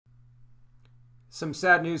Some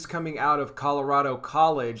sad news coming out of Colorado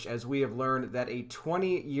College as we have learned that a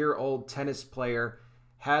 20-year-old tennis player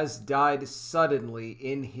has died suddenly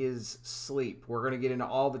in his sleep. We're going to get into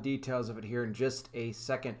all the details of it here in just a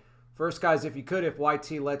second. First, guys, if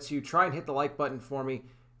YT lets you, try and hit the like button for me.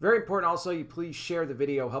 Very important also, you please share the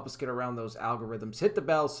video, help us get around those algorithms. Hit the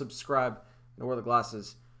bell, subscribe, and wear the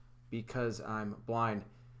glasses because I'm blind.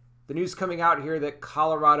 The news coming out here that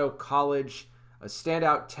Colorado College, a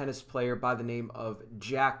standout tennis player by the name of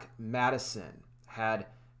Jack Madison, had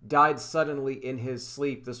died suddenly in his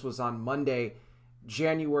sleep. This was on Monday,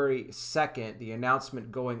 January 2nd, the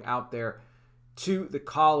announcement going out there to the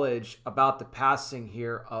college about the passing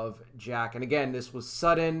here of Jack. And again, this was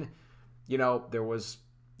sudden. There was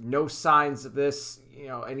no signs of this,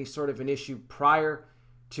 any sort of an issue prior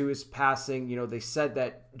to his passing. They said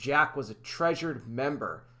that Jack was a treasured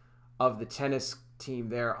member of the tennis team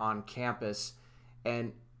there on campus,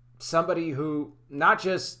 and somebody who not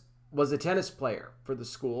just was a tennis player for the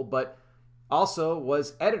school, but also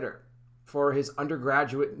was editor for his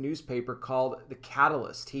undergraduate newspaper called The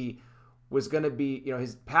Catalyst. He was going to be,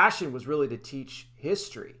 his passion was really to teach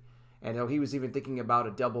history. And he was even thinking about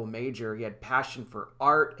a double major. He had passion for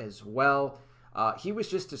art as well. He was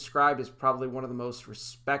just described as probably one of the most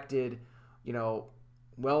respected,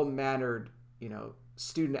 well-mannered,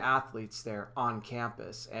 student athletes there on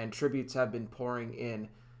campus, and tributes have been pouring in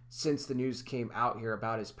since the news came out here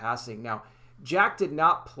about his passing. Now, Jack did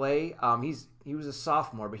not play. He was a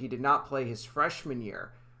sophomore, but he did not play his freshman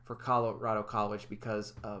year for Colorado College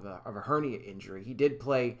because of a hernia injury. He did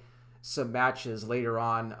play some matches later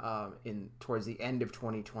on towards the end of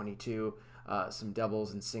 2022, some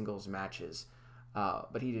doubles and singles matches,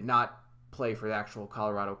 but he did not play for the actual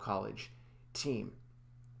Colorado College team.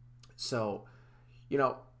 So,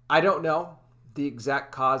 I don't know the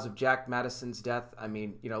exact cause of Jack Madison's death. I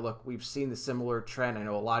mean, look, we've seen the similar trend. I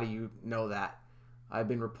know a lot of you know that. I've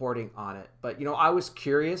been reporting on it. But, I was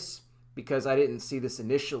curious because I didn't see this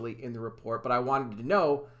initially in the report, but I wanted to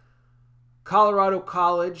know Colorado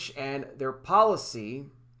College and their policy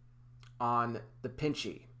on the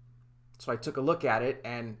pinchy. So I took a look at it,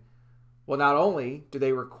 and, well, not only do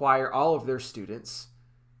they require all of their students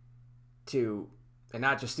to, and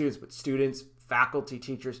not just students, but students, faculty,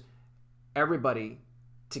 teachers, everybody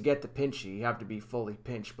to get the pinchy, you have to be fully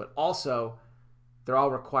pinched, but also they're all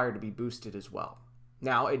required to be boosted as well.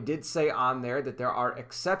 Now, it did say on there that there are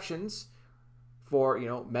exceptions for,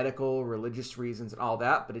 medical, religious reasons and all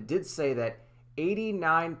that, but it did say that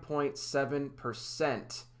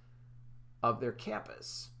 89.7% of their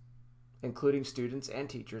campus, including students and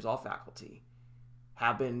teachers, all faculty,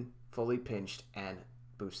 have been fully pinched and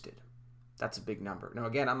boosted. That's a big number. Now,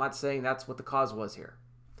 again, I'm not saying that's what the cause was here.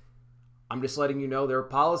 I'm just letting you know their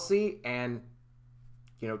policy and,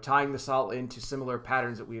 tying this all into similar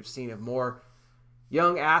patterns that we have seen of more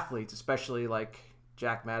young athletes, especially like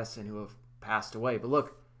Jack Madison, who have passed away. But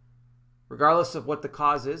look, regardless of what the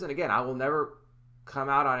cause is, and again, I will never come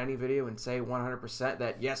out on any video and say 100%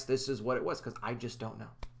 that, yes, this is what it was, because I just don't know.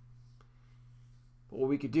 But what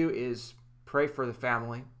we could do is pray for the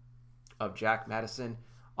family of Jack Madison,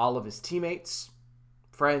 all of his teammates,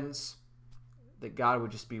 friends, that God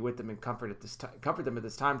would just be with them and comfort them at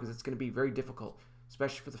this time, because it's going to be very difficult,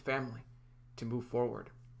 especially for the family, to move forward.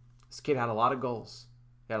 This kid had a lot of goals.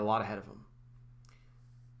 He had a lot ahead of him.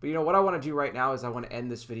 But what I want to do right now is I want to end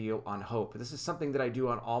this video on hope. This is something that I do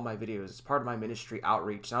on all my videos. It's part of my ministry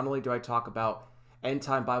outreach. Not only do I talk about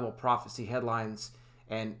end-time Bible prophecy headlines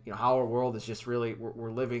and how our world is just really, we're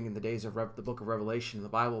living in the days of the book of Revelation in the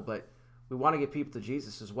Bible, but we want to get people to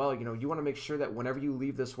Jesus as well. You want to make sure that whenever you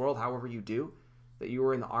leave this world, however you do, that you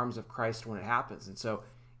are in the arms of Christ when it happens. And so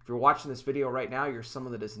if you're watching this video right now, you're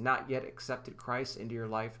someone that has not yet accepted Christ into your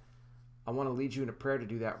life, I want to lead you in a prayer to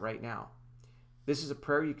do that right now. This is a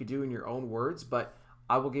prayer you could do in your own words, but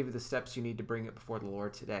I will give you the steps you need to bring it before the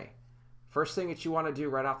Lord today. First thing that you want to do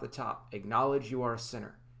right off the top, acknowledge you are a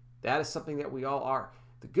sinner. That is something that we all are.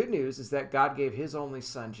 The good news is that God gave his only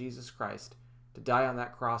son, Jesus Christ, to die on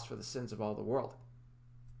that cross for the sins of all the world.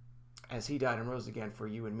 As he died and rose again for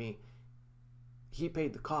you and me, he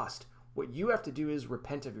paid the cost. What you have to do is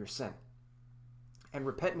repent of your sin. And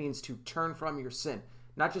repent means to turn from your sin.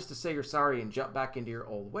 Not just to say you're sorry and jump back into your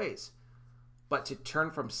old ways, but to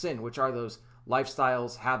turn from sin, which are those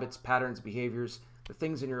lifestyles, habits, patterns, behaviors, the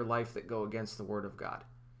things in your life that go against the word of God.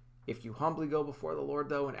 If you humbly go before the Lord,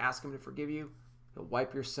 though, and ask him to forgive you, he'll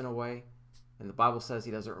wipe your sin away. And the Bible says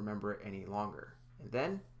he doesn't remember it any longer. And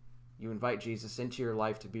then you invite Jesus into your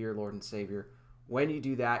life to be your Lord and Savior. When you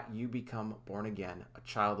do that, you become born again, a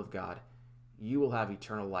child of God. You will have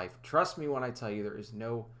eternal life. Trust me when I tell you there is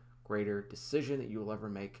no greater decision that you will ever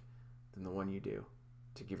make than the one you do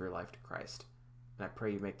to give your life to Christ. And I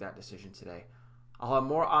pray you make that decision today. I'll have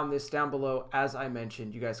more on this down below. As I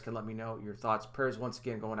mentioned, you guys can let me know your thoughts. Prayers once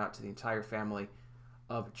again going out to the entire family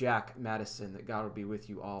of Jack Madison, that God will be with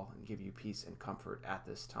you all and give you peace and comfort at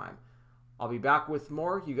this time. I'll be back with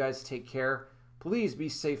more. You guys take care. Please be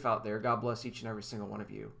safe out there. God bless each and every single one of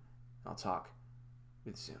you. I'll talk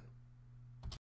with you soon.